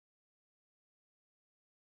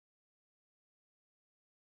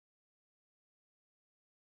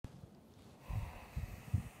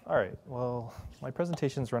All right, well, my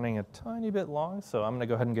presentation's running a tiny bit long, so I'm going to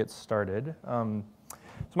go ahead and get started. So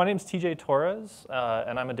my name's TJ Torres,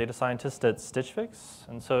 and I'm a data scientist at Stitch Fix.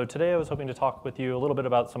 And so today I was hoping to talk with you a little bit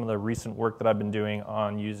about some of the recent work that I've been doing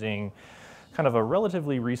on using kind of a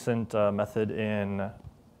relatively recent method in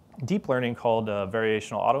deep learning called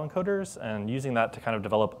variational auto-encoders, and using that to kind of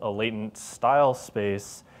develop a latent style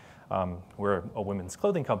space. We're a women's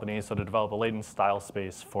clothing company, so to develop a latent style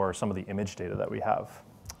space for some of the image data that we have.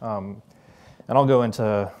 And I'll go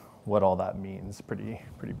into what all that means pretty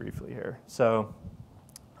briefly here. So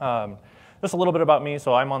just a little bit about me.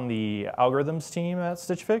 So I'm on the algorithms team at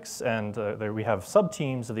Stitch Fix, and there we have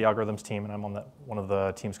sub-teams of the algorithms team, and I'm on one of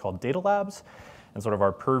the teams called Data Labs. And sort of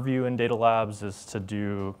our purview in Data Labs is to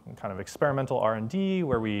do kind of experimental R&D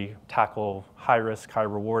where we tackle high-risk,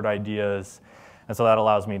 high-reward ideas. And so that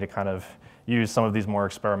allows me to kind of use some of these more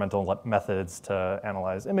experimental methods to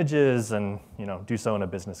analyze images and do so in a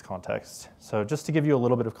business context. So just to give you a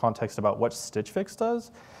little bit of context about what Stitch Fix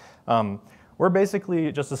does, we're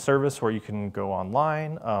basically just a service where you can go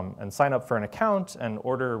online and sign up for an account and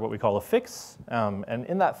order what we call a fix. And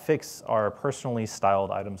in that fix are personally styled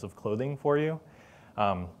items of clothing for you.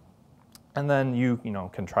 And then you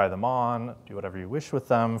can try them on, do whatever you wish with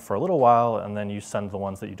them for a little while, and then you send the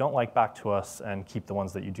ones that you don't like back to us and keep the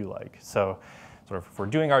ones that you do like. So sort of if we're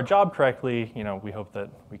doing our job correctly, we hope that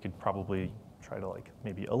we could probably try to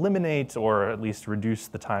maybe eliminate or at least reduce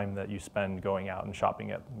the time that you spend going out and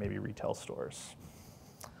shopping at maybe retail stores.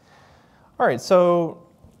 All right, so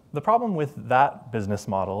the problem with that business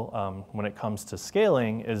model when it comes to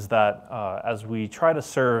scaling is that as we try to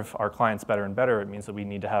serve our clients better and better, it means that we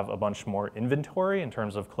need to have a bunch more inventory in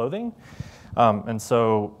terms of clothing. And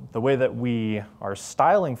so the way that we are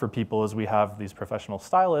styling for people is we have these professional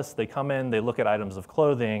stylists. They come in, they look at items of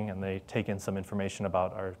clothing, and they take in some information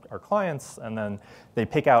about our clients, and then they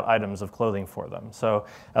pick out items of clothing for them. So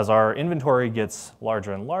as our inventory gets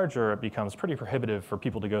larger and larger, it becomes pretty prohibitive for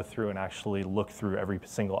people to go through and actually look through every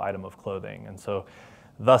single item of clothing. And so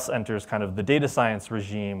thus enters kind of the data science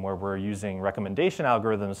regime where we're using recommendation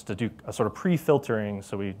algorithms to do a sort of pre-filtering.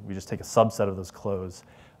 So we just take a subset of those clothes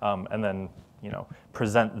and then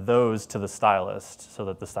present those to the stylist so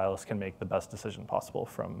that the stylist can make the best decision possible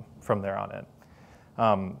from there on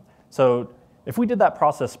in. So if we did that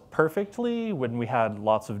process perfectly when we had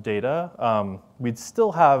lots of data, we'd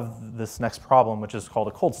still have this next problem, which is called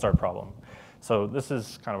a cold start problem. So this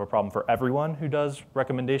is kind of a problem for everyone who does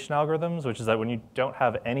recommendation algorithms, which is that when you don't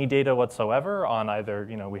have any data whatsoever on either,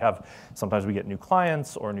 sometimes we get new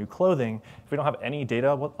clients or new clothing. If we don't have any data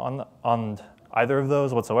on either of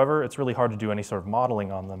those whatsoever, it's really hard to do any sort of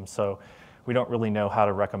modeling on them. So we don't really know how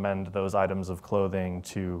to recommend those items of clothing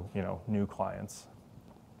to new clients.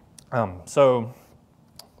 So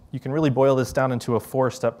you can really boil this down into a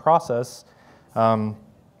 4-step process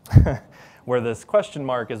where this question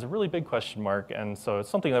mark is a really big question mark. And so it's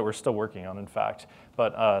something that we're still working on, in fact.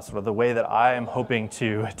 But sort of the way that I am hoping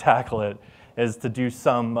to tackle it is to do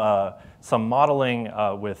some modeling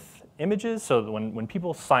with images. So when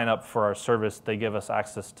people sign up for our service, they give us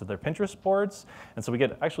access to their Pinterest boards. And so we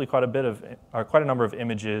get actually quite a number of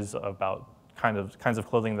images about kinds of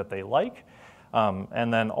clothing that they like.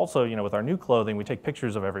 And then also, with our new clothing, we take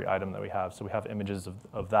pictures of every item that we have. So we have images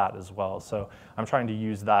of that as well. So I'm trying to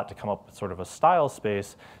use that to come up with sort of a style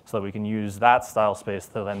space so that we can use that style space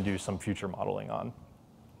to then do some future modeling on.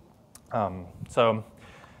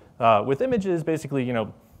 With images, basically,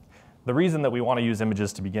 the reason that we want to use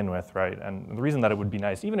images to begin with, right, and the reason that it would be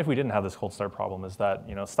nice, even if we didn't have this cold start problem, is that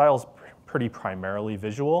style's pretty primarily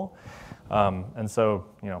visual. And so,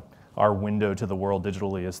 our window to the world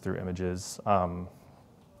digitally is through images.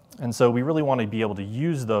 And so we really want to be able to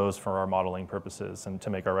use those for our modeling purposes and to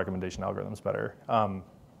make our recommendation algorithms better.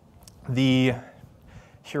 The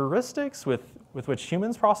heuristics with which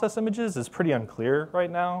humans process images is pretty unclear right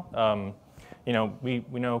now.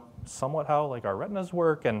 We know somewhat how our retinas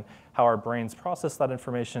work and how our brains process that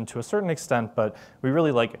information to a certain extent, but we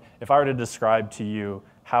really if I were to describe to you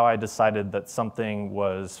how I decided that something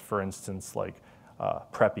was, for instance,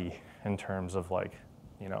 preppy in terms of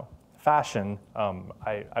fashion,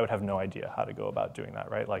 I would have no idea how to go about doing that,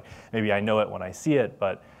 right? Maybe I know it when I see it,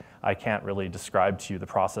 but I can't really describe to you the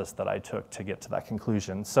process that I took to get to that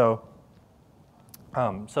conclusion. So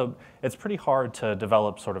it's pretty hard to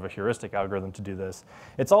develop sort of a heuristic algorithm to do this.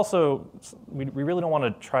 It's also, we really don't want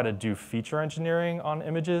to try to do feature engineering on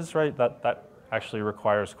images, right? That actually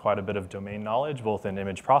requires quite a bit of domain knowledge, both in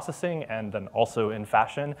image processing and then also in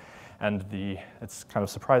fashion. And it's kind of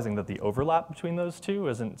surprising that the overlap between those two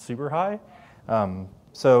isn't super high.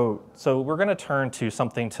 So we're going to turn to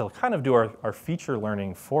something to kind of do our feature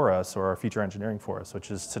learning for us, or our feature engineering for us,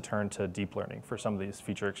 which is to turn to deep learning for some of these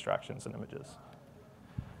feature extractions in images.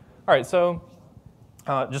 All right, so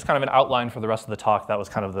just kind of an outline for the rest of the talk. That was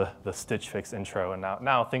kind of the Stitch Fix intro, and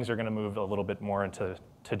now things are going to move a little bit more into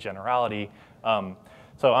generality.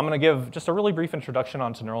 So I'm going to give just a really brief introduction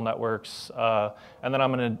onto neural networks, and then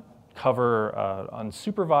I'm going to cover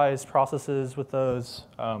unsupervised processes with those.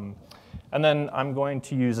 And then I'm going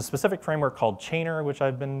to use a specific framework called Chainer, which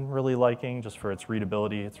I've been really liking just for its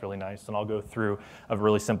readability. It's really nice. And I'll go through a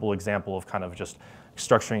really simple example of kind of just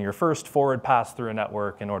structuring your first forward pass through a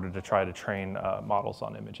network in order to try to train models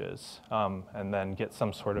on images, and then get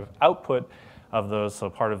some sort of output of those. So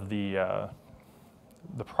part of the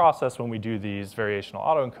process when we do these variational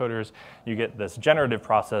autoencoders, you get this generative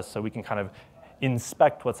process, so we can kind of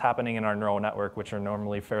inspect what's happening in our neural network, which are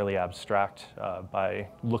normally fairly abstract, by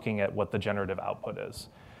looking at what the generative output is.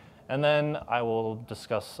 And then I will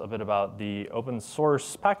discuss a bit about the open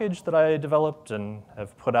source package that I developed and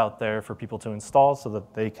have put out there for people to install so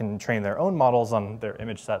that they can train their own models on their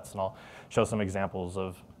image sets, and I'll show some examples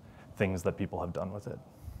of things that people have done with it.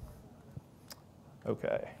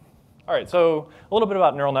 Okay. All right, so a little bit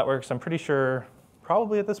about neural networks. I'm pretty sure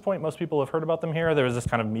probably at this point, most people have heard about them here. There was this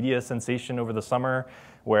kind of media sensation over the summer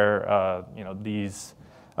where these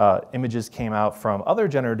images came out from other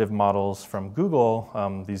generative models from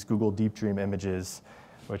Google, these Google Deep Dream images,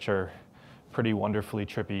 which are pretty wonderfully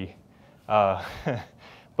trippy.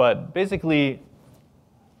 But basically,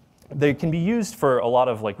 they can be used for a lot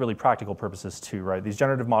of really practical purposes too, right? These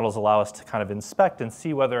generative models allow us to kind of inspect and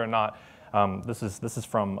see whether or not, this is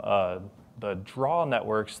from the draw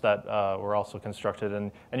networks that were also constructed,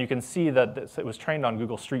 and you can see that it was trained on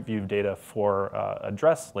Google Street View data for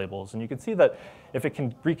address labels, and you can see that if it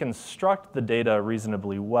can reconstruct the data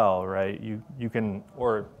reasonably well, right, you can,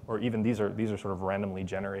 or even these are sort of randomly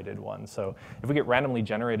generated ones. So if we get randomly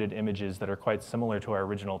generated images that are quite similar to our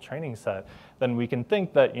original training set, then we can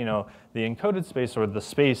think that the encoded space, or the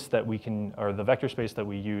space that we can, or the vector space that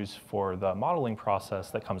we use for the modeling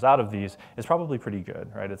process that comes out of these is probably pretty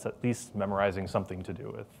good, right? It's at least memorizing something to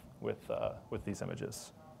do with these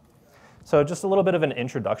images. So just a little bit of an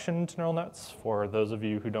introduction to neural nets for those of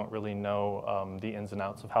you who don't really know the ins and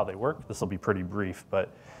outs of how they work. This will be pretty brief,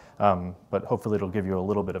 but hopefully it'll give you a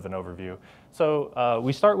little bit of an overview. So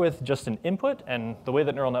we start with just an input, and the way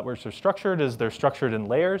that neural networks are structured is they're structured in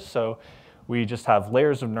layers. So we just have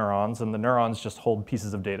layers of neurons, and the neurons just hold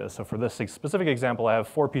pieces of data. So for this specific example, I have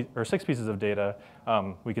 6 pieces of data.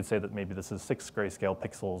 We could say that maybe this is 6 grayscale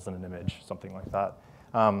pixels in an image, something like that.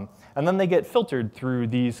 And then they get filtered through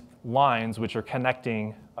these lines, which are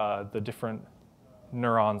connecting the different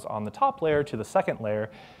neurons on the top layer to the second layer.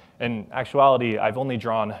 In actuality, I've only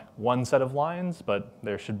drawn one set of lines, but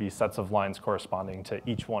there should be sets of lines corresponding to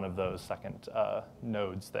each one of those second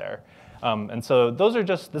nodes there. And so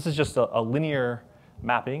this is just a linear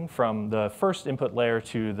mapping from the first input layer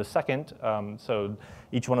to the second. So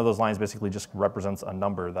each one of those lines basically just represents a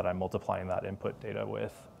number that I'm multiplying that input data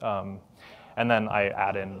with. And then I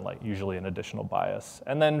add in usually an additional bias,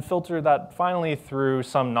 and then filter that finally through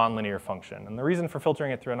some nonlinear function. And the reason for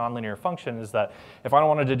filtering it through a nonlinear function is that if I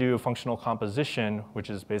wanted to do a functional composition, which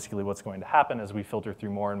is basically what's going to happen as we filter through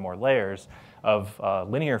more and more layers of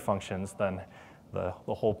linear functions, then the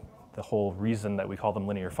whole reason that we call them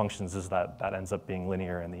linear functions is that ends up being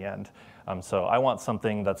linear in the end. So I want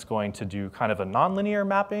something that's going to do kind of a nonlinear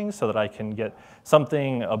mapping so that I can get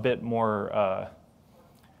something a bit more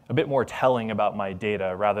telling about my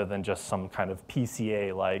data rather than just some kind of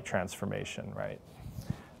PCA-like transformation, right?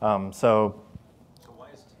 So why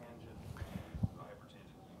is tangent hypertangent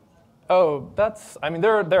used? Oh,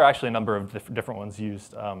 there are actually a number of different ones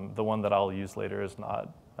used. The one that I'll use later is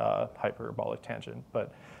not hyperbolic tangent,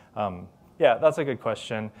 but yeah, that's a good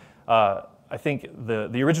question. I think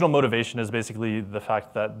the original motivation is basically the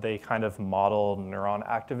fact that they kind of model neuron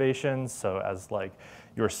activations. So as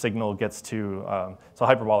your signal gets to, so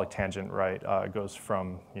hyperbolic tangent, right, goes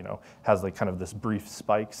from, has kind of this brief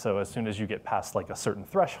spike. So as soon as you get past a certain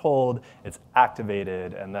threshold, it's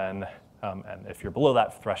activated, and then, and if you're below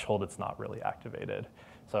that threshold, it's not really activated.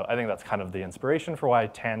 So I think that's kind of the inspiration for why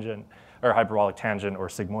tangent, or hyperbolic tangent, or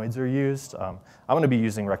sigmoids are used. I'm going to be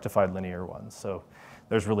using rectified linear ones. So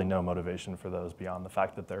there's really no motivation for those beyond the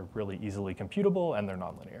fact that they're really easily computable and they're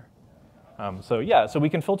nonlinear. So yeah, so we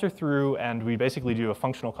can filter through, and we basically do a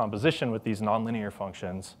functional composition with these nonlinear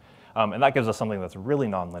functions. And that gives us something that's really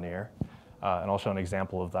nonlinear. And I'll show an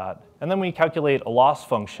example of that. And then we calculate a loss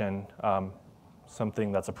function.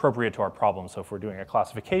 something that's appropriate to our problem. So if we're doing a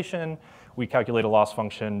classification, we calculate a loss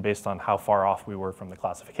function based on how far off we were from the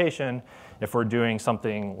classification. If we're doing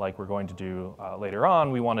something like we're going to do later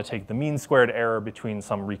on, we want to take the mean squared error between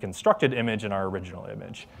some reconstructed image and our original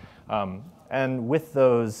image. And with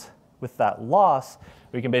that loss,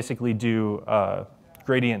 we can basically do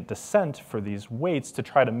gradient descent for these weights to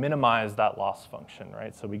try to minimize that loss function,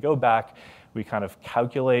 right? So we go back, we kind of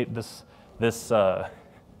calculate this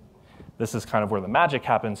is kind of where the magic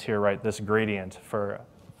happens here, right? This gradient for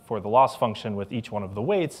the loss function with each one of the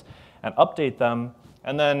weights and update them.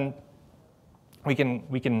 And then we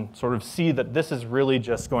can sort of see that this is really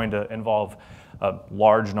just going to involve a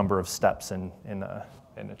large number of steps in a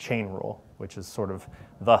chain rule, which is sort of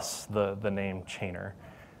thus the name chainer.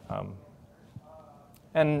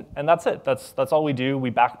 And that's it. That's all we do. We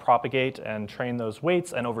back propagate and train those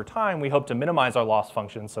weights. And over time, we hope to minimize our loss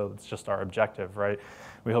function. So it's just our objective, right?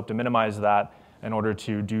 We hope to minimize that in order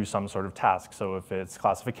to do some sort of task. So if it's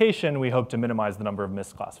classification, we hope to minimize the number of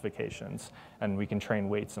misclassifications. And we can train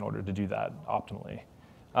weights in order to do that optimally.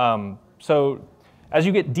 So as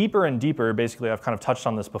you get deeper and deeper, basically, I've kind of touched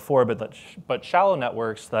on this before, but shallow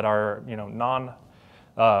networks that are not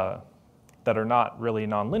really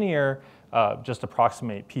nonlinear just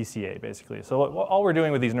approximate PCA, basically. So all we're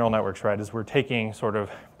doing with these neural networks, right, is we're taking sort of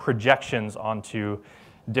projections onto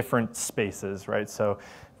different spaces, right? So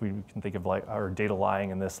we can think of like our data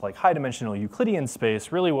lying in this like high dimensional Euclidean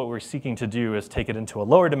space. Really what we're seeking to do is take it into a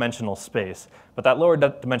lower dimensional space. But that lower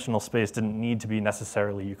dimensional space didn't need to be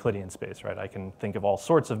necessarily Euclidean space, right? I can think of all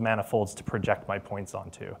sorts of manifolds to project my points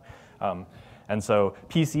onto. And so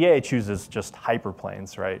PCA chooses just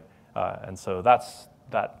hyperplanes, right? And so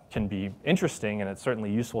that can be interesting, and it's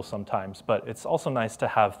certainly useful sometimes, but it's also nice to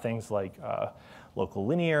have things like local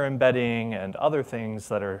linear embedding and other things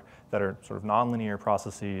that are sort of nonlinear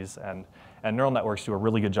processes, and neural networks do a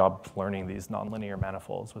really good job of learning these nonlinear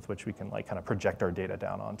manifolds with which we can like kind of project our data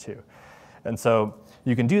down onto. And so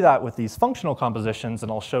you can do that with these functional compositions,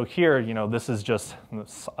 and I'll show here, this is just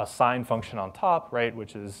a sine function on top, right,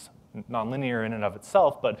 which is nonlinear in and of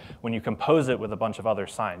itself, but when you compose it with a bunch of other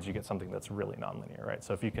signs, you get something that's really nonlinear, right?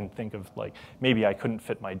 So if you can think of like, maybe I couldn't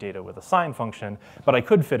fit my data with a sine function, but I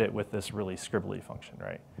could fit it with this really scribbly function,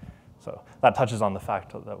 right? So that touches on the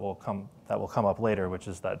fact that will come up later, which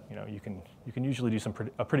is that you can usually do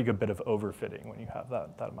a pretty good bit of overfitting when you have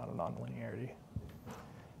that amount of nonlinearity.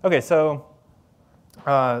 Okay, so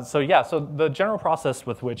the general process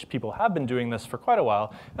with which people have been doing this for quite a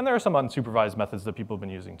while, and there are some unsupervised methods that people have been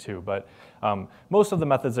using too, but most of the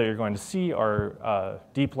methods that you're going to see are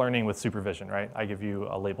deep learning with supervision, right? I give you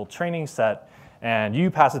a labeled training set, and you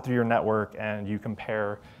pass it through your network, and you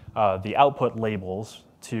compare the output labels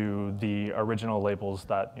to the original labels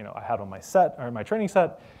that I had on my set or my training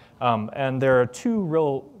set. And there are two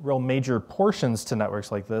real major portions to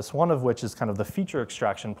networks like this, one of which is kind of the feature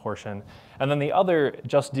extraction portion, and then the other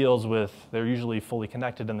just deals with, they're usually fully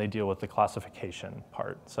connected, and they deal with the classification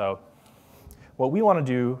part. So what we want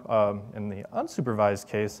to do in the unsupervised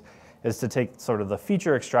case is to take sort of the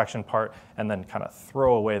feature extraction part and then kind of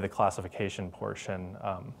throw away the classification portion,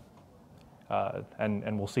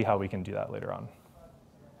 and we'll see how we can do that later on.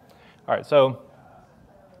 All right, so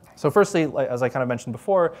firstly, as I kind of mentioned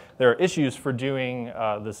before, there are issues for doing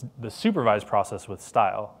this supervised process with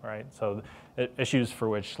style, right? So issues for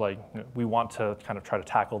which we want to kind of try to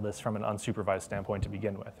tackle this from an unsupervised standpoint to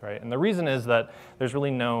begin with, right? And the reason is that there's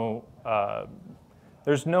really no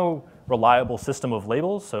reliable system of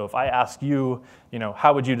labels. So if I ask you,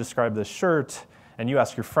 how would you describe this shirt? And you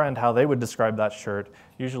ask your friend how they would describe that shirt,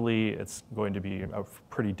 usually it's going to be a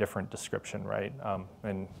pretty different description, right?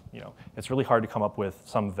 And it's really hard to come up with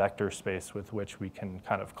some vector space with which we can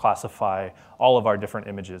kind of classify all of our different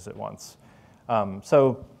images at once.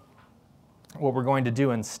 So what we're going to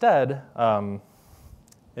do instead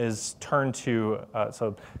is turn to,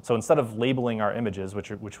 so instead of labeling our images,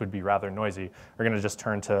 which would be rather noisy, we're going to just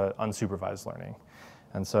turn to unsupervised learning.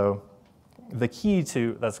 And so the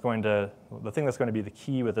thing that's going to be the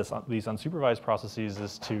key with these unsupervised processes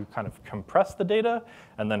is to kind of compress the data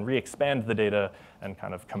and then re-expand the data and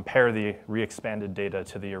kind of compare the re-expanded data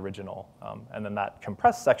to the original. And then that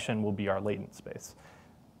compressed section will be our latent space.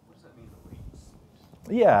 What does that mean, the latent space?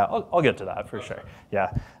 Yeah, I'll get to that for sure.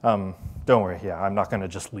 Yeah, don't worry. Yeah, I'm not going to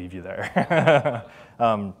just leave you there.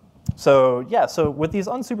 So with these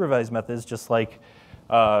unsupervised methods, just like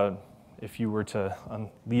if you were to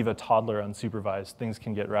leave a toddler unsupervised, things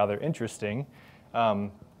can get rather interesting.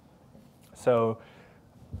 So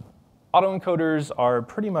autoencoders are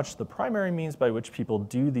pretty much the primary means by which people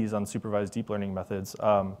do these unsupervised deep learning methods.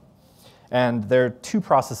 And they're two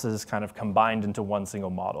processes kind of combined into one single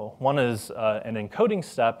model. One is an encoding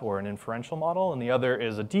step or an inferential model, and the other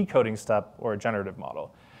is a decoding step or a generative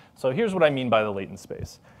model. So here's what I mean by the latent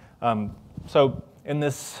space. So in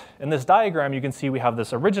this diagram, you can see we have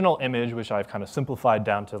this original image, which I've kind of simplified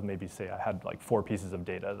down to maybe say I had like 4 pieces of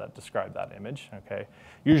data that describe that image. Okay.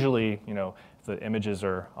 Usually, if the images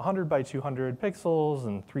are 100 by 200 pixels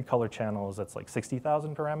and 3 color channels, that's like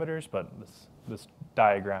 60,000 parameters, but this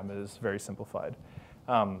diagram is very simplified.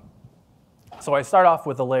 So I start off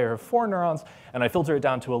with a layer of 4 neurons, and I filter it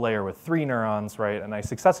down to a layer with 3 neurons, right? And I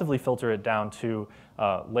successively filter it down to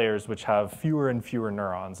layers which have fewer and fewer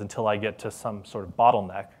neurons until I get to some sort of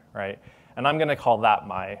bottleneck, right? And I'm going to call that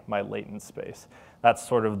my latent space. That's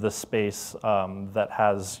sort of the space that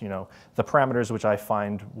has, the parameters which I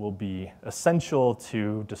find will be essential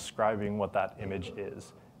to describing what that image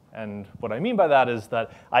is. And what I mean by that is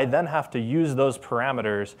that I then have to use those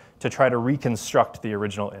parameters to try to reconstruct the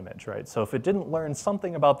original image, right? So if it didn't learn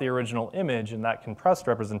something about the original image in that compressed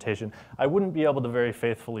representation, I wouldn't be able to very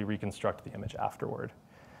faithfully reconstruct the image afterward.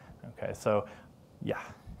 Okay, so yeah.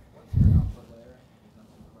 What's your output layer?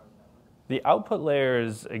 The output layer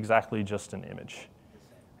is exactly just an image.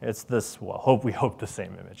 It's this, well, we hope the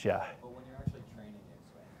same image, yeah. But when you're actually training it,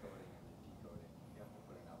 so encoding and decoding, you have to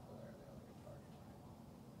put an output layer there like a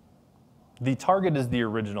target. The target is the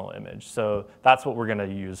original image, so that's what we're going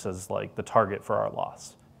to use as like the target for our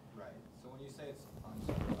loss. Right. So when you say it's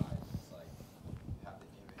unsupervised, it's like you have the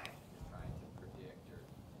image and you're trying to predict or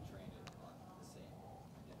train it on the same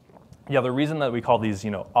identical. Yeah, the reason that we call these,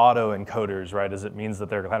 auto-encoders, right, is it means that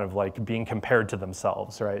they're kind of like being compared to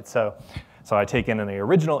themselves, right? So I take in the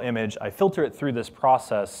original image, I filter it through this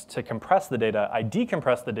process to compress the data. I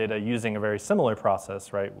decompress the data using a very similar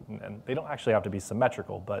process, right? And they don't actually have to be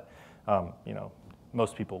symmetrical, but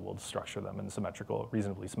most people will structure them in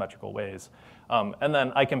reasonably symmetrical ways. And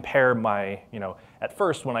then I compare my, at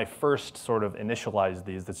first, when I first sort of initialize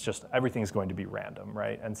these, it's just everything's going to be random,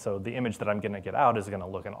 right? And so the image that I'm going to get out is going to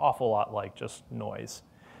look an awful lot like just noise.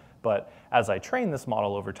 But as I train this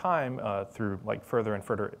model over time through like further and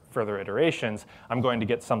further iterations, I'm going to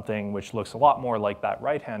get something which looks a lot more like that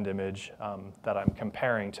right-hand image that I'm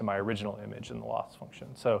comparing to my original image in the loss function.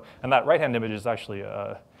 So, and that right-hand image is actually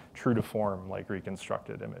a true to form, like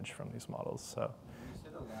reconstructed image from these models. So. When you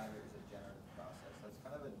say the latter is a generative process, that's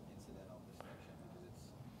kind of an incidental distinction because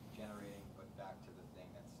it's generating but back to the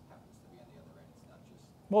thing that happens to be on the other end. It's not just.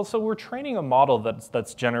 Well, so we're training a model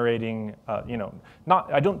that's generating,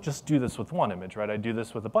 I don't just do this with one image, right? I do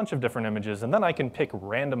this with a bunch of different images, and then I can pick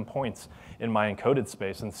random points in my encoded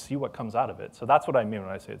space and see what comes out of it. So that's what I mean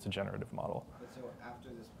when I say it's a generative model. But so after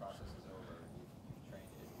this process is over, you've trained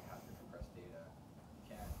it, you have to compress data.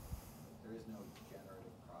 There is no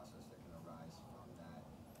generative process that can arise from that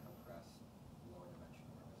compressed lower dimensional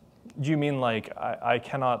representation. Do you mean like I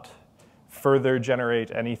cannot further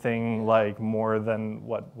generate anything like more than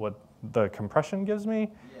what the compression gives me?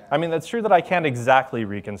 Yeah. I mean, that's true that I can't exactly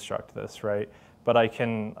reconstruct this, right? But I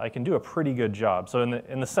can do a pretty good job. So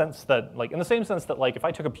in the sense that, like, in the same sense that, like, if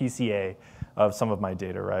I took a PCA of some of my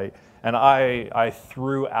data, right, and I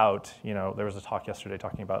threw out, there was a talk yesterday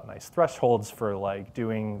talking about nice thresholds for like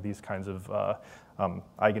doing these kinds of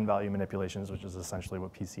eigenvalue manipulations, which is essentially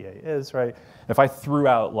what PCA is, right? If I threw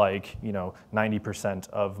out like 90%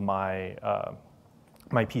 of my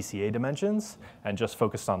my PCA dimensions and just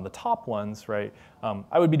focused on the top ones, right,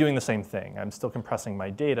 I would be doing the same thing. I'm still compressing my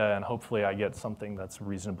data, and hopefully I get something that's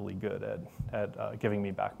reasonably good at giving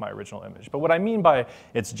me back my original image. But what I mean by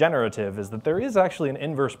it's generative is that there is actually an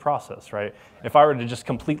inverse process, right? If I were to just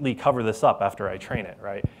completely cover this up after I train it,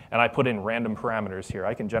 right, and I put in random parameters here,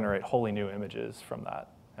 I can generate wholly new images from that.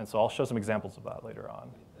 And so I'll show some examples of that later on.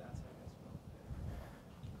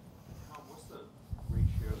 What's the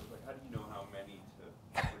ratio? Like, how do you know how many to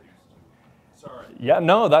reduce to? Sorry. Yeah,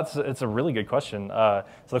 no, it's a really good question. So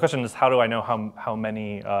the question is, how do I know how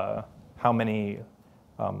many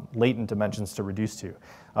latent dimensions to reduce to?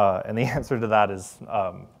 And the answer to that is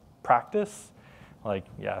practice. Like,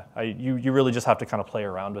 yeah, you really just have to kind of play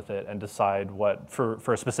around with it and decide what,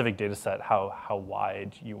 for a specific data set, how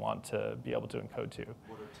wide you want to be able to encode to.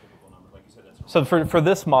 What are typical numbers? Like you said, that's So for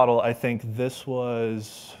this model, I think this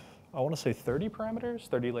was, I want to say 30 parameters,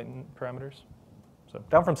 30 latent parameters. So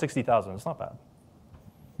down from 60,000, it's not bad.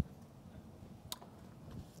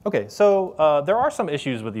 Okay, so there are some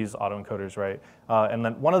issues with these autoencoders, right? And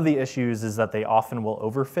then one of the issues is that they often will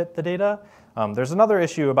overfit the data. There's another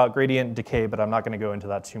issue about gradient decay, but I'm not going to go into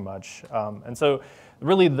that too much. And so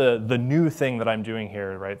really the new thing that I'm doing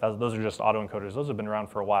here, right, those are just autoencoders. Those have been around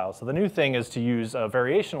for a while. So the new thing is to use a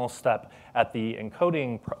variational step at the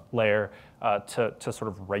encoding layer to sort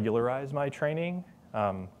of regularize my training.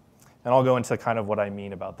 And I'll go into kind of what I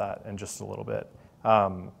mean about that in just a little bit.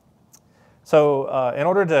 So in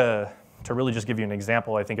order to really just give you an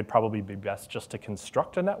example, I think it'd probably be best just to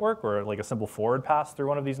construct a network or like a simple forward pass through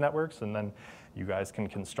one of these networks, and then you guys can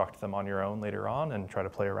construct them on your own later on and try to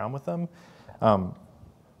play around with them.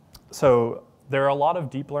 So there are a lot of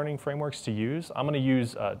deep learning frameworks to use. I'm going to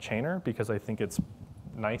use Chainer because I think it's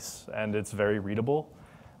nice and it's very readable.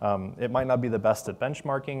 It might not be the best at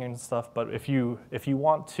benchmarking and stuff, but if you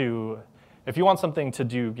want something to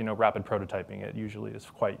do, rapid prototyping, it usually is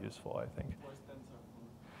quite useful, I think.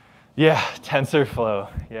 Yeah, TensorFlow.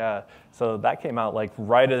 Yeah, so that came out like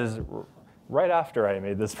right after I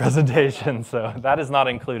made this presentation, so that is not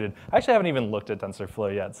included. I actually haven't even looked at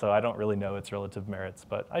TensorFlow yet, so I don't really know its relative merits,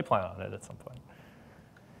 but I plan on it at some point.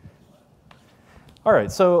 All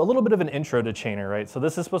right, so a little bit of an intro to Chainer, right? So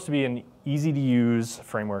this is supposed to be an easy-to-use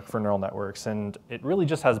framework for neural networks, and it really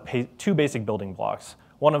just has two basic building blocks.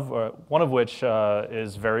 One of which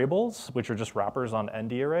is variables, which are just wrappers on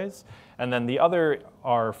ND arrays. And then the other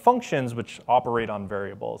are functions which operate on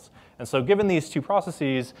variables. And so given these two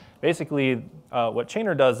processes, basically what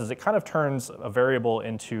Chainer does is it kind of turns a variable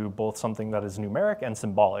into both something that is numeric and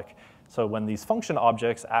symbolic. So when these function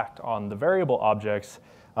objects act on the variable objects,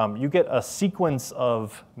 you get a sequence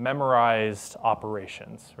of memorized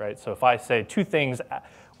operations, right? So if I say two things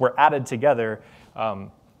were added together,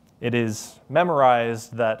 it is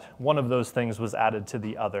memorized that one of those things was added to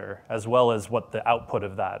the other, as well as what the output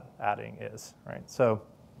of that adding is, right? So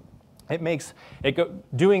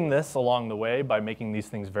doing this along the way by making these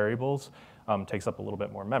things variables takes up a little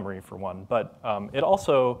bit more memory for one, but it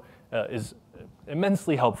also is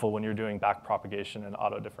immensely helpful when you're doing backpropagation and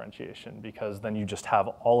auto-differentiation, because then you just have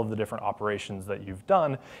all of the different operations that you've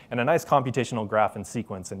done in a nice computational graph and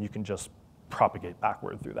sequence, and you can just propagate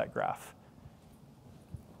backward through that graph,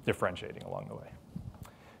 differentiating along the way.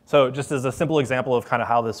 So just as a simple example of kind of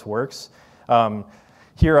how this works,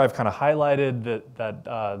 here I've kind of highlighted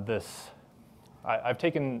that I've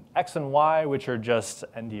taken x and y, which are just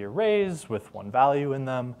ND arrays with one value in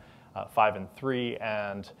them, 5 and 3,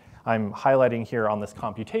 and I'm highlighting here on this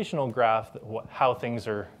computational graph how things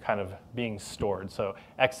are kind of being stored. So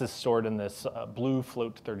x is stored in this blue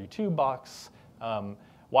float32 box,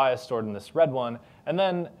 y is stored in this red one, and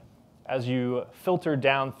then as you filter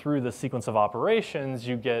down through the sequence of operations,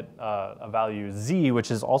 you get a value z,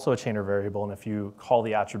 which is also a Chainer variable, and if you call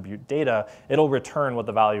the attribute data, it'll return what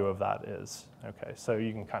the value of that is. Okay, so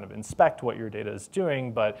you can kind of inspect what your data is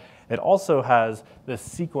doing, but it also has this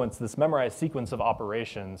sequence, this memorized sequence of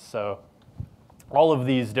operations. So all of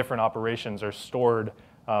these different operations are stored,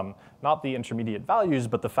 not the intermediate values,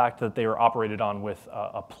 but the fact that they were operated on with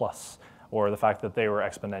a plus, or the fact that they were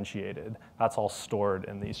exponentiated. That's all stored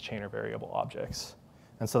in these Chainer variable objects.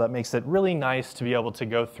 And so that makes it really nice to be able to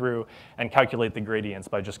go through and calculate the gradients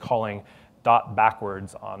by just calling dot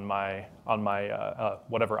backwards on my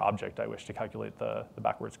whatever object I wish to calculate the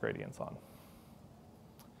backwards gradients on.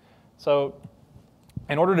 So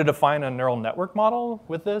in order to define a neural network model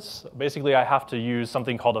with this, basically I have to use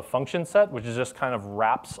something called a function set, which is just kind of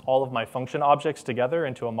wraps all of my function objects together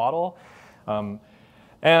into a model.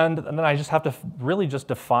 And then I just have to really just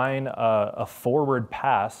define a forward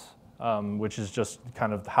pass, which is just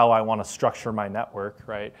kind of how I want to structure my network,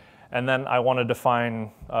 right? And then I want to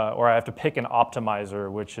define, or I have to pick an optimizer,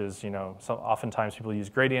 which is, so oftentimes people use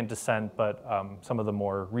gradient descent, but some of the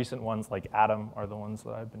more recent ones, like Atom, are the ones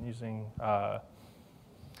that I've been using.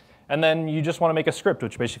 And then you just want to make a script,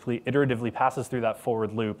 which basically iteratively passes through that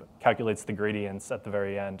forward loop, calculates the gradients at the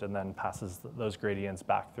very end, and then passes those gradients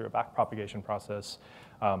back through a backpropagation process.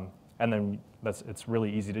 And then it's really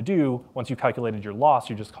easy to do. Once you've calculated your loss,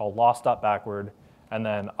 you just call loss.backward, and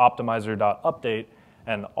then optimizer.update,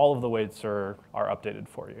 and all of the weights are updated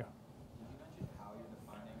for you. Did you mention how you're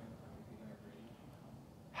defining a gradient?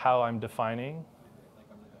 How I'm defining?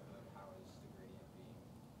 How is the gradient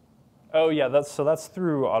being? Oh yeah, that's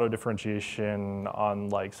through auto-differentiation on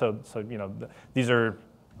these are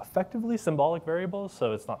effectively symbolic variables,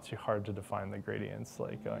 so it's not too hard to define the gradients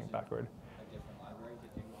going backward. A different library to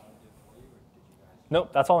do auto-diff for you, or did you guys? Nope,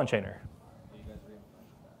 that's all in Chainer. Did you guys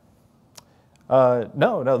re-implement that?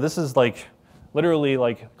 No, this is literally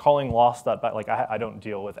like calling loss.back, like I don't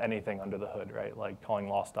deal with anything under the hood, right? Like calling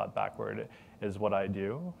loss.backward is what I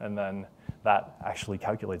do, and then that actually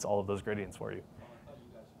calculates all of those gradients for you.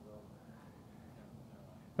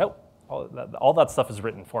 Nope, all that stuff is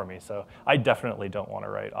written for me, so I definitely don't want to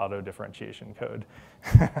write auto differentiation code.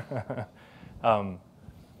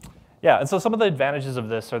 Yeah, and so some of the advantages of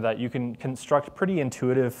this are that you can construct pretty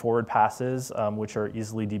intuitive forward passes, which are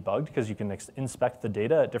easily debugged because you can inspect the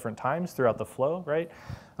data at different times throughout the flow, right?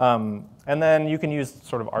 And then you can use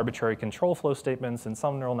sort of arbitrary control flow statements in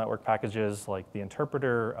some neural network packages, like the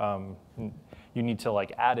interpreter. You need to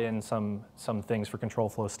like add in some things for control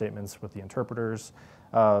flow statements with the interpreters.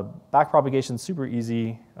 Backpropagation is super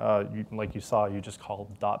easy. Like you saw, you just call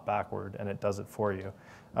dot backward and it does it for you.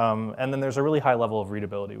 And then there's a really high level of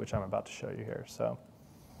readability, which I'm about to show you here. So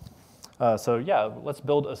yeah, let's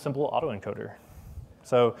build a simple autoencoder.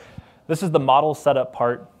 So this is the model setup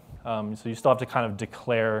part. So you still have to kind of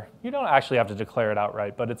declare, you don't actually have to declare it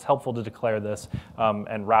outright, but it's helpful to declare this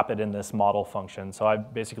and wrap it in this model function. So I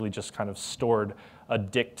basically just kind of stored a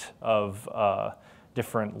dict of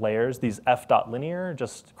different layers. These f.linear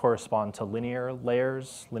just correspond to linear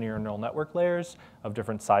layers, linear neural network layers of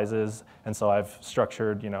different sizes. And so I've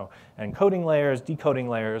structured, encoding layers, decoding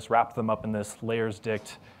layers, wrapped them up in this layers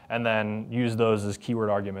dict, and then use those as keyword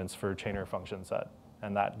arguments for chainer function set.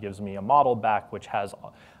 And that gives me a model back, which has,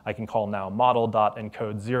 I can call now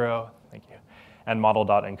model.encode0, thank you, and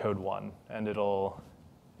model.encode1. And it'll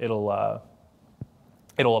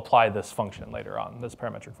apply this function later on, this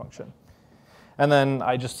parametric function. And then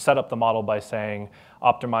I just set up the model by saying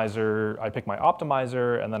optimizer, I pick my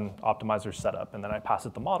optimizer, and then optimizer setup. And then I pass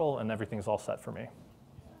it the model, and everything's all set for me.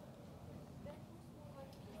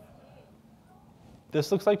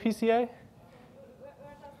 This looks like PCA?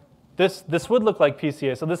 This would look like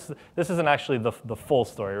PCA. So this isn't actually the full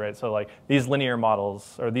story, right? So like these linear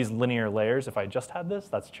models, or these linear layers, if I just had this,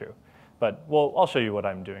 that's true. But well, I'll show you what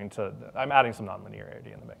I'm doing. I'm adding some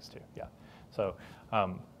nonlinearity in the mix too, yeah.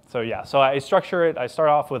 So I structure it. I start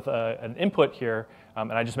off with an input here,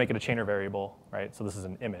 and I just make it a chainer variable, right? So this is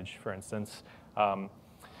an image, for instance.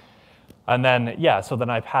 And then, so then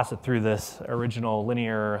I pass it through this original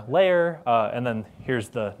linear layer, and then here's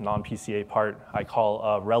the non-PCA part. I call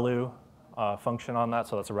a relu function on that,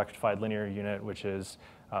 so that's a rectified linear unit, which is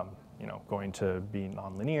going to be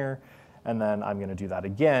nonlinear. And then I'm going to do that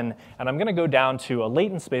again. And I'm going to go down to a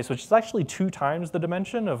latent space, which is actually 2 times the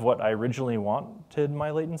dimension of what I originally wanted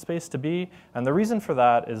my latent space to be. And the reason for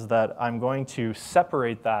that is that I'm going to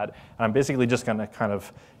separate that. And I'm basically just going to kind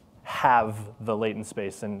of have the latent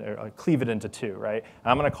space and cleave it into 2, right?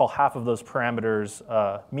 And I'm going to call half of those parameters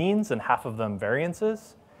means and half of them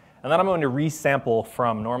variances. And then I'm going to resample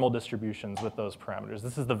from normal distributions with those parameters.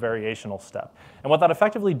 This is the variational step. And what that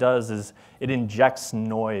effectively does is it injects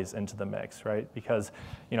noise into the mix, right? Because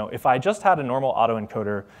if I just had a normal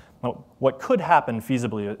autoencoder, what could happen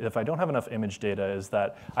feasibly if I don't have enough image data is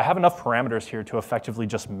that I have enough parameters here to effectively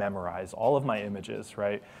just memorize all of my images,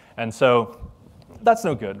 right? And so that's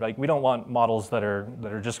no good. Like, we don't want models that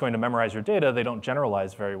are just going to memorize your data. They don't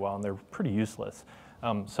generalize very well, and they're pretty useless.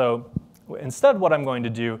 So instead, what I'm going to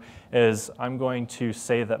do is I'm going to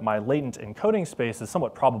say that my latent encoding space is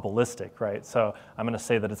somewhat probabilistic, right? So I'm going to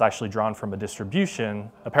say that it's actually drawn from a distribution,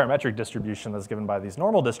 a parametric distribution that's given by these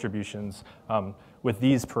normal distributions with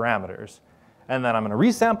these parameters. And then I'm going to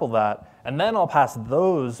resample that, and then I'll pass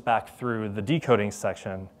those back through the decoding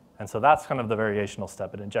section. And so that's kind of the variational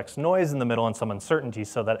step. It injects noise in the middle and some uncertainty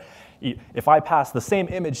so that if I pass the same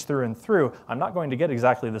image through and through, I'm not going to get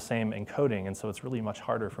exactly the same encoding. And so it's really much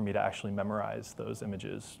harder for me to actually memorize those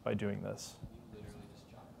images by doing this.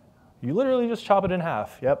 You literally just chop it in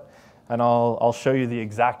half, yep. And I'll show you the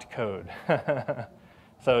exact code.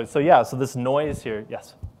 So this noise here,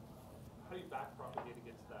 yes? How do you backpropagate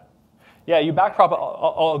against that? Yeah, you backprop,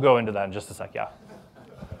 I'll go into that in just a sec, yeah.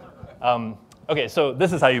 Okay, so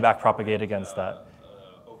this is how you backpropagate against that.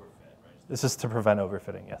 Overfit, right? This is to prevent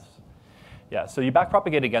overfitting, yes. Yeah, so you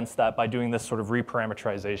backpropagate against that by doing this sort of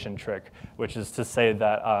reparameterization trick, which is to say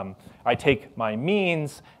that I take my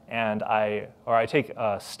means and I take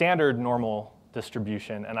a standard normal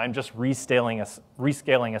distribution, and I'm just rescaling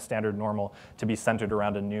a standard normal to be centered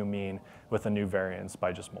around a new mean with a new variance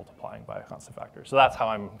by just multiplying by a constant factor. So that's how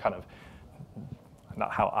I'm kind of, not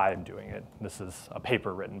how I'm doing it. This is a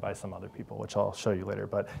paper written by some other people, which I'll show you later.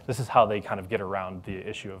 But this is how they kind of get around the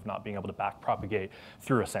issue of not being able to backpropagate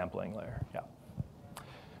through a sampling layer. Yeah.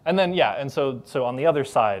 And then, and so on the other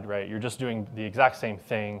side, right, you're just doing the exact same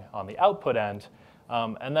thing on the output end.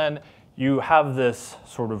 And then you have this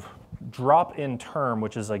sort of drop-in term,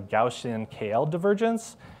 which is a Gaussian KL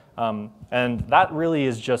divergence. And that really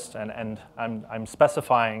is just, and I'm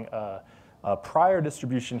specifying a prior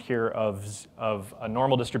distribution here of a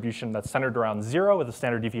normal distribution that's centered around 0 with a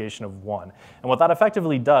standard deviation of 1. And what that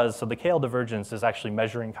effectively does, so the KL divergence is actually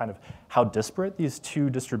measuring kind of how disparate these two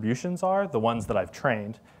distributions are, the ones that I've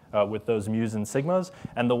trained with those mu's and sigmas,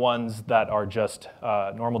 and the ones that are just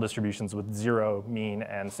normal distributions with 0 mean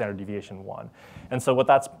and standard deviation 1. And so what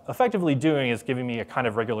that's effectively doing is giving me a kind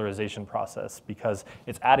of regularization process, because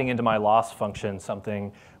it's adding into my loss function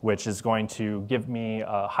something which is going to give me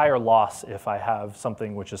a higher loss if I have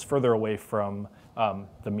something which is further away from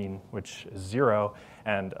the mean, which is 0,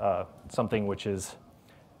 and something which is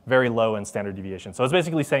very low in standard deviation. So it's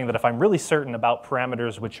basically saying that if I'm really certain about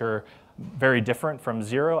parameters which are very different from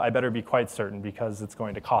 0, I better be quite certain, because it's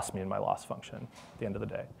going to cost me in my loss function at the end of the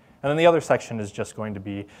day. And then the other section is just going to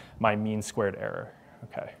be my mean squared error,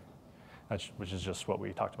 okay, which is just what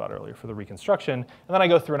we talked about earlier for the reconstruction. And then I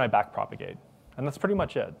go through and I backpropagate. And that's pretty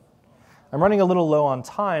much it. I'm running a little low on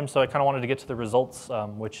time, so I kind of wanted to get to the results,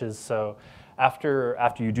 which is so after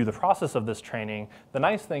you do the process of this training, the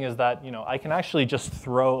nice thing is that I can actually just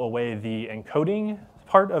throw away the encoding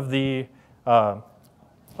part of the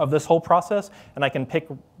of this whole process, and I can pick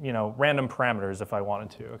random parameters if I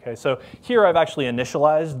wanted to. Okay, so here I've actually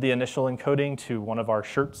initialized the initial encoding to one of our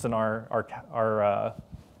shirts in our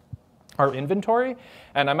inventory,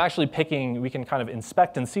 and I'm actually picking, we can kind of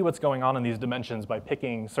inspect and see what's going on in these dimensions by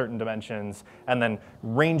picking certain dimensions and then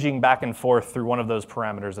ranging back and forth through one of those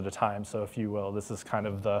parameters at a time. So if you will, this is kind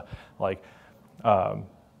of the,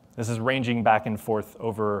 this is ranging back and forth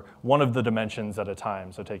over one of the dimensions at a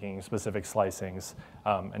time, so taking specific slicings.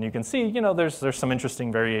 And you can see, there's some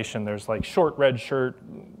interesting variation. There's like short red shirt,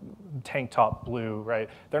 tank top blue, right?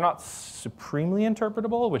 They're not supremely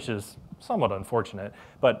interpretable, which is somewhat unfortunate,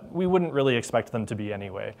 but we wouldn't really expect them to be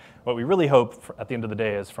anyway. What we really hope at the end of the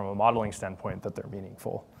day is, from a modeling standpoint, that they're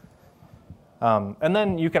meaningful. And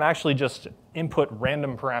then you can actually just input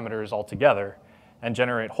random parameters altogether and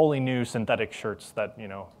generate wholly new synthetic shirts that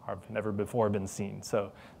have never before been seen.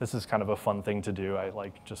 So this is kind of a fun thing to do. I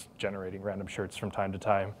like just generating random shirts from time to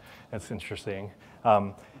time. It's interesting.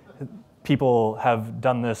 People have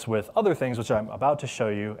done this with other things, which I'm about to show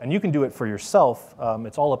you, and you can do it for yourself.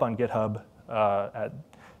 It's all up on GitHub at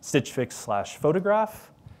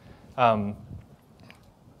stitchfix/photograph. And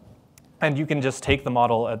you can just take the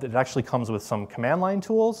model. It actually comes with some command line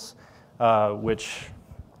tools, which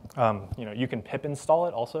you can pip install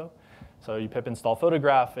it also. So you pip install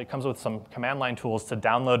photograph. It comes with some command line tools to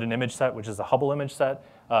download an image set, which is a Hubble image set,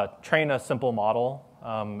 train a simple model,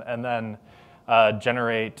 and then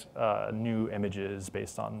generate new images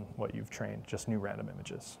based on what you've trained, just new random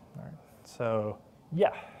images. All right. So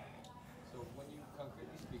yeah. So when you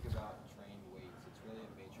concretely speak about trained weights, it's really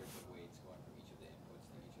a matrix of weights going from each of the inputs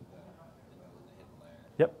to each of the nodes in the hidden layer.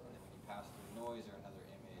 Yep. And then when you pass through noise or another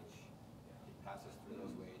image, it passes through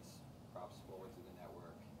those weights, props forward to the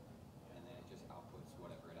network, and then it just outputs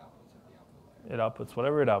whatever it outputs at the output layer. It outputs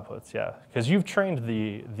whatever it outputs, yeah. Because you've trained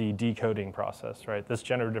the decoding process, right? This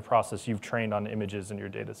generative process you've trained on images in your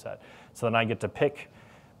data set. So then I get to pick,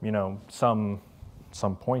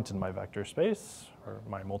 some point in my vector space or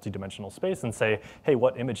my multi-dimensional space and say, hey,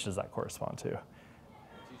 what image does that correspond to? Do you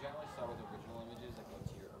generally start with original images that go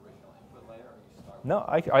to your original input layer, or you start with... No,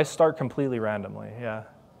 I start completely randomly, yeah.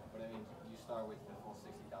 But I mean, do you start with the full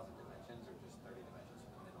 60,000 dimensions, or just 30 dimensions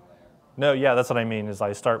from the middle layer? No, yeah, that's what I mean, is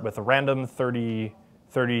I start with a random 30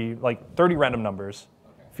 random numbers,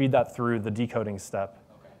 Okay. feed that through the decoding step,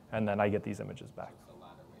 Okay. and then I get these images back. So it's a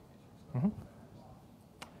ladder weight matrix.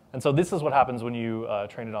 And so this is what happens when you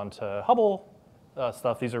train it onto Hubble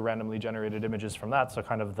stuff. These are randomly generated images from that. So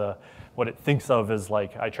kind of what it thinks of is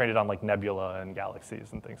like, I trained it on like nebula and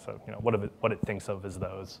galaxies and things. So what it thinks of is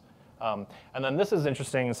those. And then this is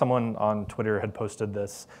interesting. Someone on Twitter had posted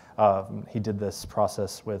this. He did this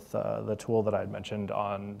process with the tool that I had mentioned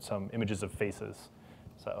on some images of faces.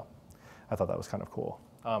 So I thought that was kind of cool.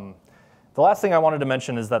 The last thing I wanted to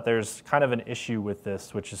mention is that there's kind of an issue with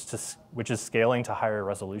this, which is scaling to higher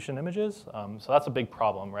resolution images. So that's a big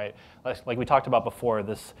problem, right? Like we talked about before,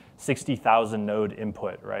 this 60,000 node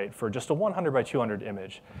input, right, for just a 100 by 200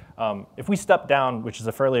 image. If we step down, which is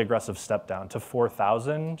a fairly aggressive step down, to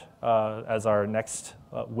 4,000 as our next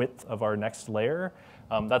width of our next layer,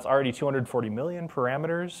 that's already 240 million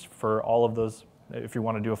parameters for all of those. If you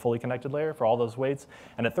want to do a fully connected layer for all those weights.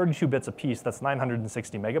 And at 32 bits a piece, that's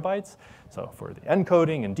 960 megabytes. So for the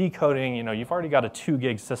encoding and decoding, you've already got a 2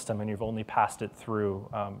 gig system and you've only passed it through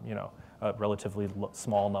a relatively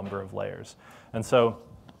small number of layers. And so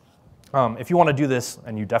If you want to do this,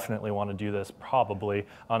 and you definitely want to do this probably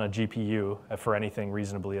on a GPU for anything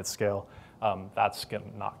reasonably at scale, that's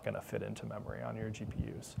not going to fit into memory on your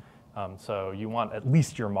GPUs. So you want at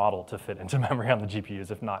least your model to fit into memory on the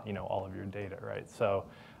GPUs, if not all of your data, right? So,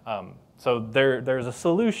 there's a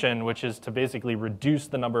solution, which is to basically reduce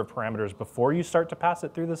the number of parameters before you start to pass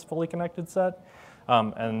it through this fully connected set.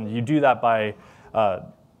 And you do that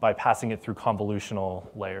by passing it through convolutional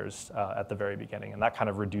layers at the very beginning. And that kind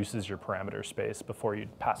of reduces your parameter space before you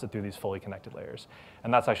pass it through these fully connected layers.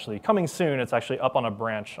 And that's actually coming soon. It's actually up on a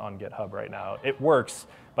branch on GitHub right now. It works,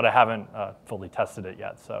 but I haven't fully tested it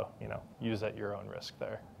yet. So use at your own risk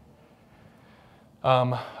there.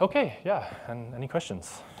 OK, yeah, and any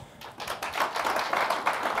questions?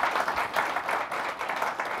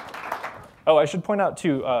 Oh, I should point out,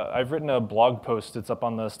 too, I've written a blog post. It's up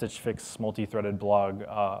on the Stitch Fix multi-threaded blog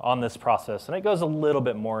on this process. And it goes a little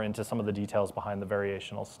bit more into some of the details behind the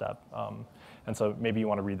variational step. And so maybe you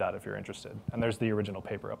want to read that if you're interested. And there's the original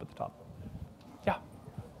paper up at the top. Yeah?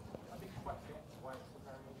 I think quite fit why it's the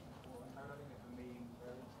variation for encoding is the mean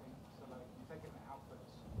variance thing. So like you take in the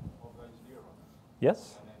outputs of those neurons.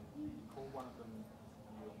 Yes? And then you call one of them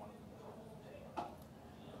and you want one of them.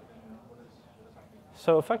 Then what does that mean?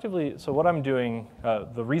 So effectively, so what I'm doing,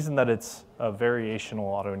 the reason that it's a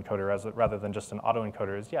variational autoencoder rather than just an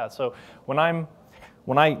autoencoder is, yeah, so when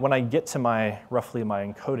I get to roughly my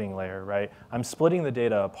encoding layer, right, I'm splitting the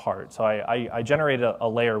data apart. So I generate a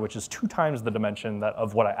layer which is 2 times the dimension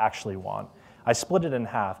of what I actually want. I split it in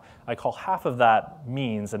half. I call half of that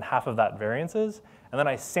means and half of that variances. And then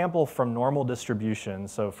I sample from normal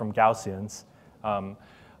distributions, so from Gaussians.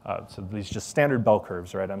 So these just standard bell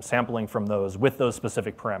curves, right? I'm sampling from those with those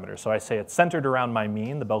specific parameters. So I say it's centered around my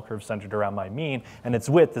mean, the bell curve centered around my mean, and its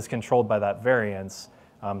width is controlled by that variance.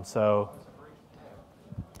 So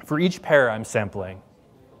for each pair, I'm sampling.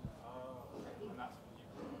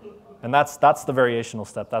 And that's the variational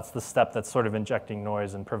step. That's the step that's sort of injecting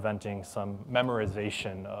noise and preventing some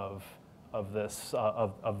memorization of this,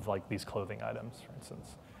 of like these clothing items, for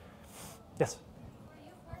instance. Yes?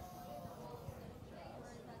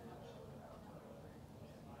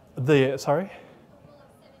 Sorry?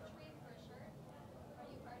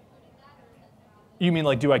 You mean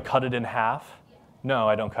like, do I cut it in half? No,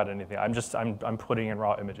 I don't cut anything. I'm putting in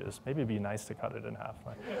raw images. Maybe it'd be nice to cut it in half.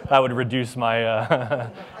 That would reduce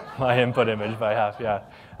my my input image by half. Yeah.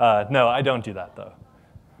 No, I don't do that though.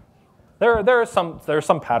 There are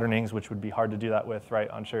some patternings which would be hard to do that with, right,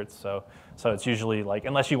 on shirts. So it's usually like,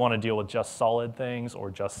 unless you want to deal with just solid things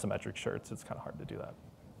or just symmetric shirts, it's kind of hard to do that.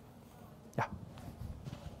 Yeah.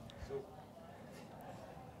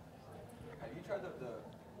 Have you tried the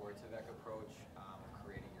Vortex approach,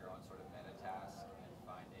 creating your own sort of meta task and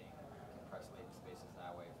finding compressed latent spaces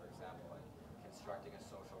that way? For example, like constructing a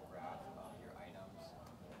social graph of your items,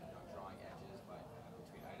 drawing edges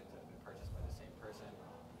between items that have been purchased by the same person,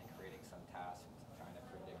 and creating some task trying to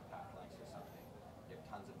predict path lengths or something. You have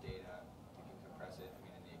tons of data. You can compress it,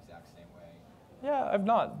 in the exact same way. Yeah, I've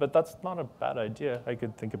not, but that's not a bad idea. I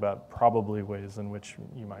could think about probably ways in which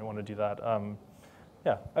you might want to do that.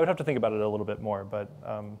 Yeah, I would have to think about it a little bit more, but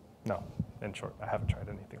no, in short, I haven't tried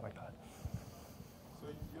anything like that. So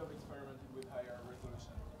you have experimented with higher resolution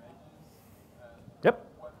images? Yep.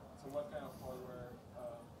 So what kind of hardware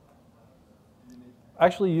do you need?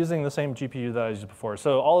 Actually using the same GPU that I used before.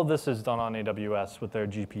 So all of this is done on AWS with their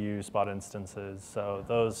GPU spot instances. So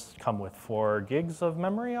those come with 4 gigs of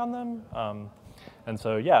memory on them. And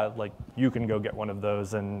so yeah, like you can go get one of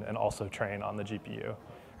those and also train on the GPU.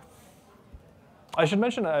 I should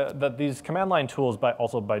mention that these command line tools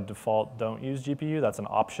also by default don't use GPU. That's an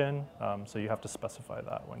option. So you have to specify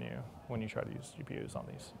that when you try to use GPUs on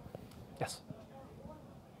these. Yes?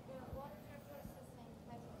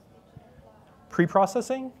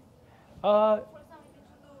 Pre-processing?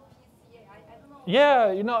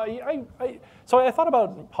 Yeah, so I thought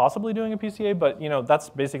about possibly doing a PCA, but that's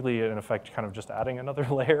basically in effect kind of just adding another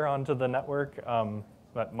layer onto the network.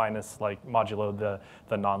 But minus like modulo the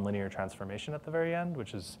nonlinear transformation at the very end,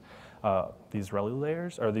 which is these ReLU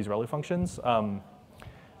layers or these ReLU functions.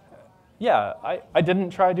 Yeah, I didn't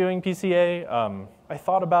try doing PCA. I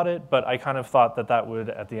thought about it, but I kind of thought that would,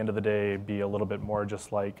 at the end of the day, be a little bit more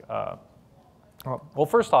just like, well,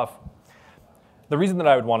 first off, the reason that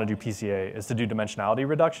I would want to do PCA is to do dimensionality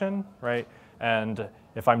reduction, right? And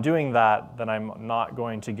if I'm doing that, then I'm not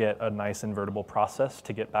going to get a nice invertible process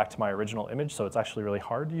to get back to my original image. So it's actually really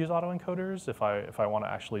hard to use autoencoders if I want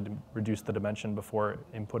to actually reduce the dimension before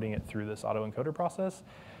inputting it through this autoencoder process.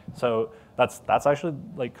 So that's actually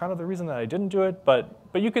like kind of the reason that I didn't do it. But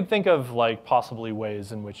you could think of like possibly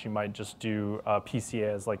ways in which you might just do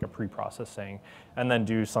PCA as like a pre-processing, and then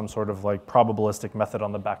do some sort of like probabilistic method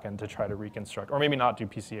on the back end to try to reconstruct, or maybe not do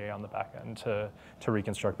PCA on the back end to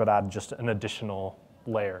reconstruct, but add just an additional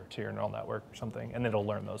layer to your neural network or something, and it'll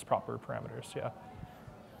learn those proper parameters, yeah.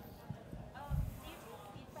 Do you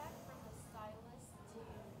take feedback from the stylus to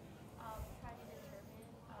try to determine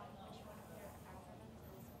which one of your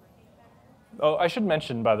algorithms is working better? Oh, I should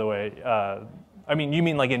mention, by the way, I mean, you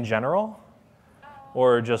mean like in general?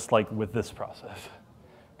 Or just like with this process?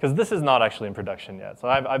 Because this is not actually in production yet. So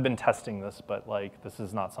I've been testing this, but like this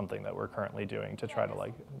is not something that we're currently doing to try to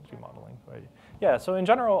like do modeling. Right? Yeah, so in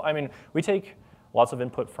general, I mean, we take lots of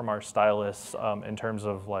input from our stylists in terms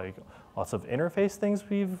of like lots of interface things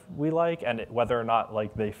we like, and whether or not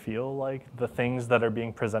like they feel like the things that are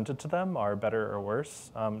being presented to them are better or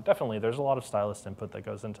worse. Definitely, there's a lot of stylist input that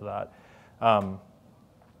goes into that.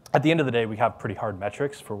 At the end of the day, we have pretty hard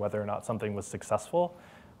metrics for whether or not something was successful.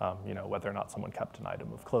 You know, whether or not someone kept an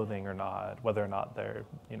item of clothing or not, whether or not their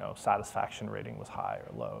satisfaction rating was high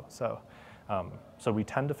or low. So we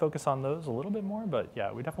tend to focus on those a little bit more, but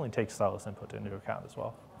yeah, we definitely take stylist input into account as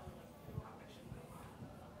well.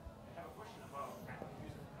 I have a question about kind of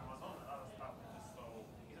using Amazon and other stuff. So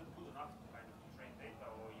is it good enough to kind of train data,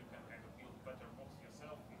 or you can kind of build better box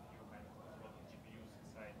yourself if you kind of put a lot of GPUs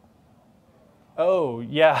inside? Oh,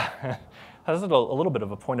 yeah. That's a little bit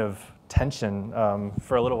of a point of tension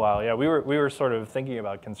for a little while. Yeah, we were sort of thinking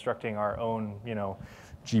about constructing our own,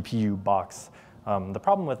 GPU box. The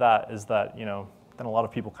problem with that is that, then a lot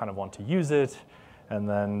of people kind of want to use it, and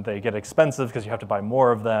then they get expensive because you have to buy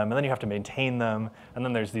more of them, and then you have to maintain them, and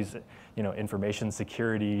then there's these, information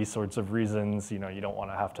security sorts of reasons. You don't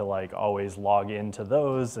want to have to like always log into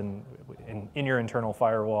those and in your internal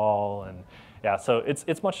firewall, and yeah, so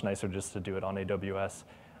it's much nicer just to do it on AWS.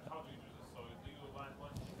 How do you do this? So do you launch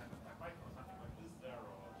kind of Python or something like this there,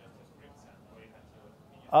 or just a scripts and wait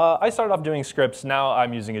until I started off doing scripts. Now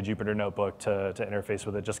I'm using a Jupyter notebook to interface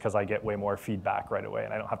with it, just because I get way more feedback right away,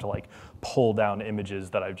 and I don't have to like pull down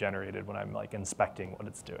images that I've generated when I'm like inspecting what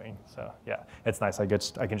it's doing. So yeah, it's nice. I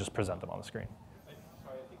can just present them on the screen.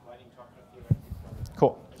 Sorry, I think Lightning talked a few minutes.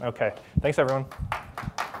 Cool. Okay. Thanks, everyone.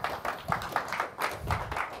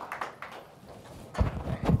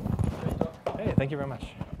 Hey, thank you very much.